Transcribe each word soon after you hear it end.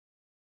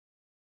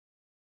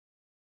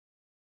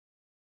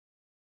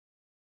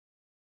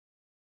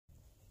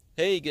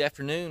Hey, good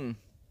afternoon.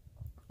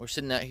 We're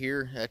sitting out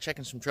here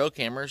checking some trail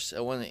cameras. I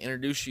want to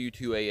introduce you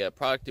to a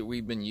product that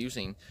we've been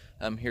using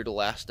here the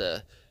last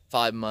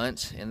 5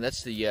 months, and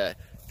that's the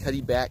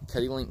Cuddeback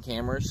Cuddelink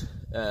cameras.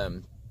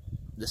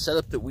 The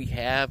setup that we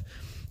have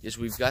is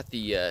we've got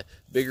the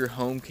bigger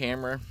home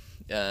camera,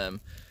 and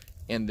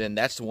then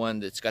that's the one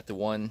that's got the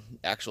one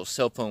actual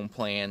cell phone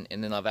plan,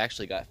 and then I've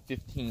actually got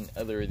 15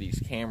 other of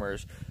these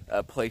cameras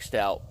placed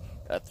out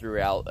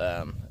throughout.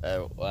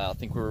 Well, I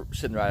think we're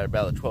sitting right at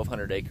about a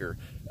 1,200 acre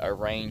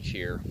range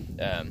here,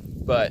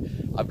 but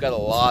I've got a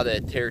lot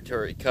of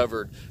territory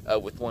covered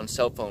with one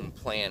cell phone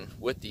plan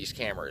with these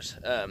cameras.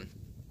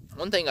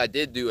 One thing I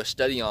did do a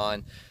study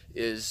on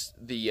is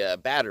the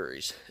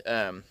batteries.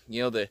 They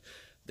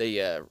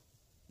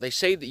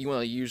say that you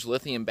want to use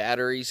lithium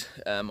batteries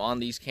on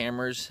these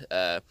cameras,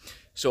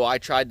 so I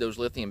tried those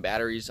lithium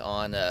batteries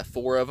on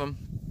 4 of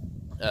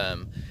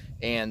them.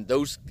 And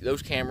those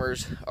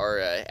cameras are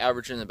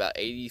averaging about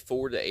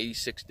 84 to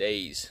 86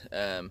 days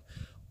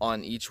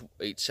on each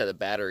set of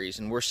batteries,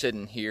 and we're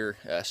sitting here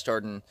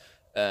starting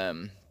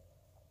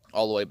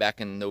all the way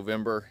back in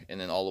November, and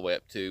then all the way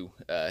up to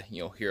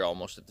here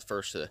almost at the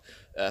 1st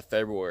of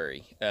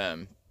February.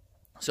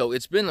 So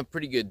it's been a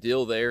pretty good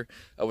deal there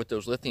with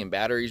those lithium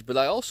batteries. But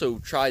I also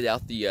tried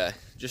out the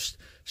just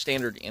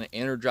standard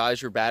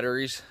Energizer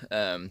batteries,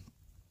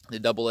 the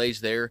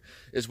AA's there,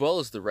 as well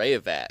as the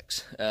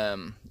Rayovacs.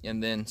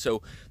 And then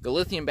so the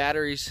lithium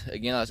batteries,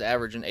 again, I was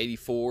averaging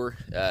 84,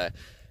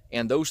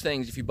 and those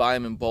things, if you buy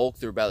them in bulk,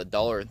 they're about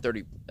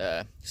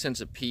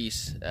 $1.30 a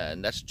piece,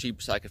 and that's the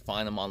cheapest I could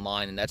find them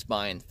online, and that's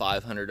buying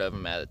 500 of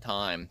them at a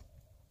time.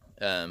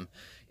 And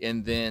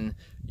then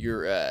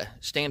your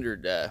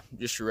standard,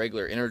 just your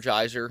regular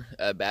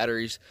Energizer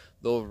batteries,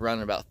 they'll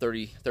run about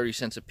 30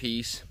 cents a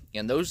piece.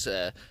 And those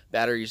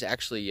batteries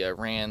actually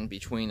ran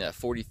between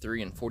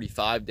 43 and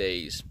 45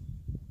 days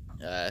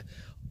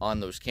on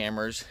those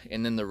cameras.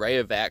 And then the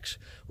Rayovacs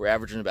were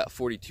averaging about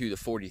 42 to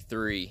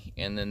 43,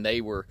 and then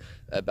they were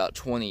about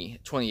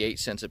 28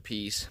 cents a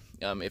piece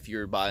if you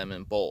were buying them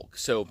in bulk.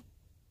 So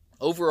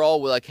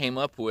overall, what I came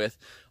up with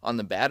on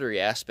the battery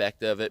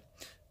aspect of it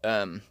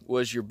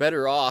was you're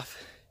better off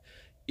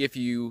if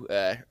you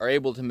are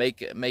able to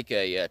make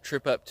a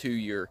trip up to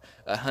your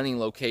hunting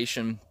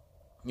location,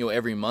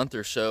 every month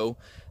or so,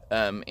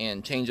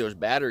 and change those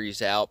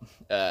batteries out.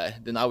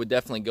 Then I would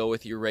definitely go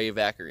with your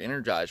Rayovac or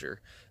Energizer,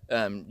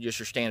 just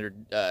your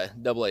standard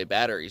AA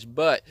batteries.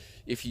 But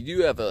if you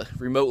do have a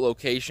remote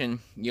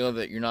location,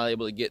 that you're not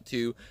able to get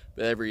to,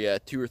 but every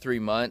 2 or 3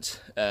 months,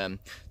 then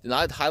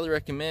I'd highly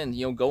recommend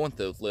going with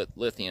those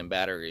lithium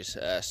batteries.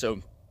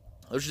 So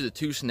those are the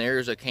 2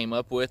 scenarios I came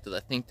up with that I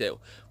think that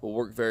will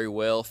work very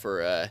well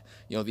for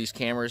these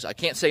cameras. I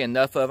can't say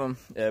enough of them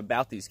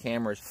about these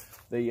cameras.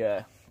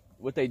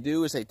 What they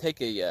do is they take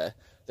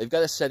they've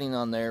got a setting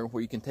on there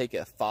where you can take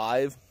a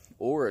 5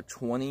 or a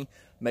 20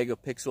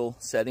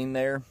 megapixel setting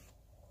there,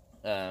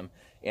 and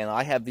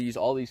I have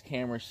all these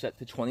cameras set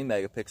to 20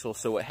 megapixels.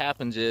 So what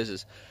happens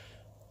is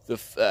the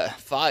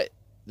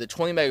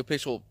 20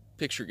 megapixel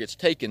picture gets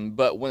taken,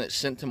 but when it's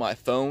sent to my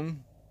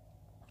phone,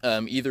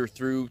 either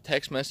through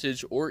text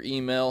message or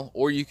email,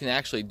 or you can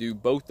actually do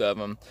both of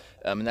them,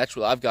 and that's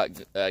what I've got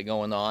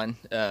going on,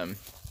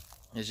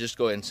 is just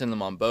go ahead and send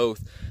them on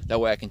both.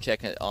 That way I can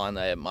check it on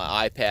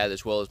my iPad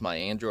as well as my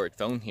Android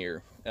phone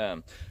here.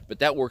 But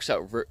that works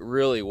out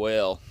really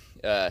well.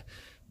 But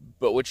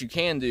what you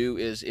can do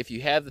is, if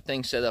you have the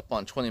thing set up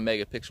on 20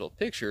 megapixel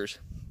pictures,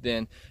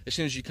 then as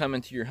soon as you come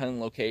into your hunting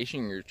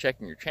location and you're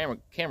checking your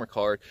camera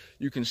card,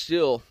 you can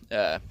still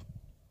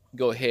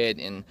go ahead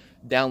and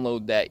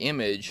download that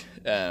image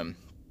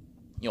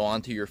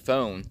onto your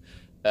phone,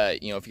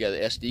 if you got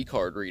an SD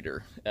card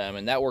reader,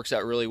 and that works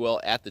out really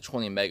well at the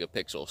 20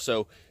 megapixel.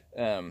 So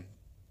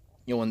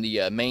when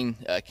the main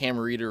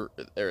camera reader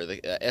or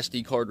the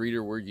SD card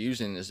reader we're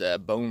using is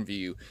Bone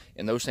View,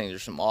 and those things are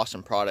some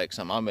awesome products.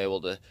 I'm able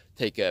to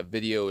take a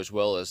video as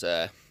well as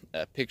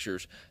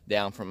pictures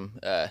down from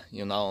not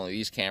only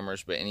these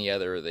cameras but any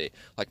other of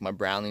like my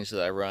Brownings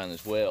that I run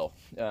as well.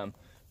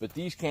 But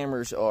these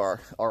cameras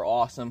are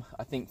awesome.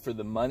 I think for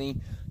the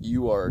money,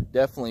 you are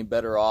definitely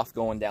better off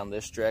going down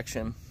this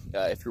direction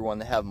if you're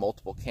wanting to have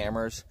multiple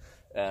cameras.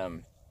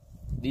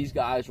 These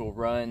guys will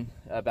run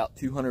about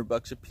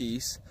 $200 a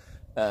piece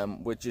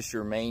with just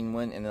your main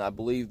one, and then I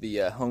believe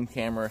the home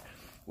camera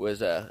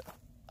was I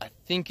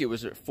think it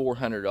was at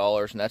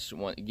 $400, and that's the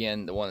one,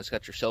 again, the one that's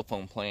got your cell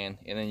phone plan.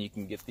 And then you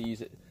can get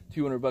these at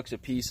 $200 a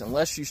piece,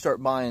 unless you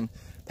start buying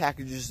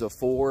packages of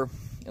 4,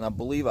 and I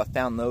believe I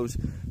found those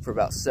for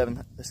about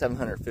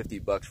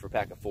 $750 for a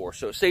pack of 4.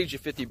 So it saves you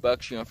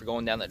 $50, if you're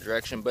going down that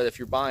direction. But if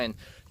you're buying,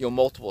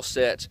 multiple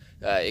sets,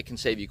 it can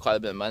save you quite a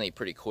bit of money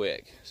pretty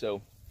quick.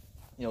 So,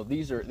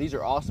 these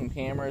are awesome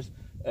cameras.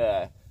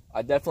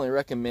 I definitely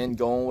recommend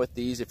going with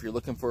these if you're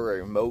looking for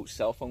a remote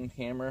cell phone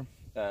camera.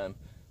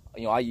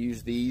 I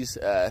use these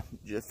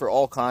just for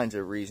all kinds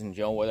of reasons.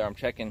 Whether I'm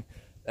checking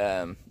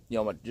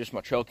you know, just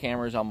my trail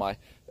cameras on my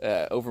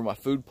over my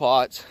food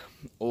plots,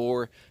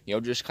 or you know,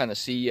 just kind of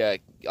see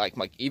like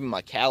even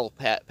my cattle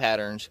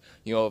patterns,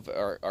 you know, of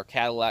our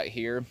cattle out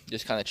here.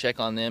 Just kind of check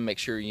on them, make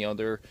sure, you know,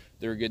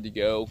 they're good to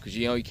go, because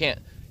you know, you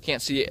can't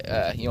see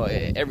you know,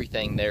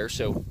 everything there.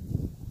 So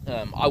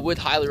I would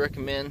highly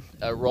recommend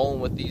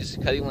rolling with these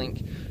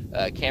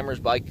Cuddelink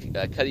cameras by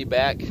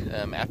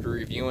Cuddeback after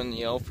reviewing,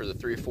 you know, for the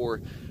 3 or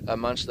 4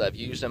 months that I've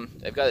used them.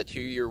 They've got a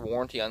 2-year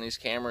warranty on these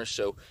cameras,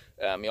 so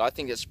you know, I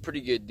think it's a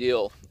pretty good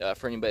deal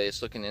for anybody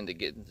that's looking into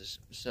getting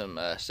some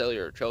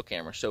cellular trail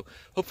cameras. So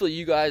hopefully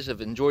you guys have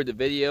enjoyed the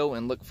video,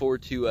 and look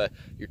forward to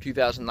your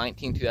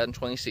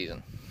 2019-2020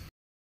 season.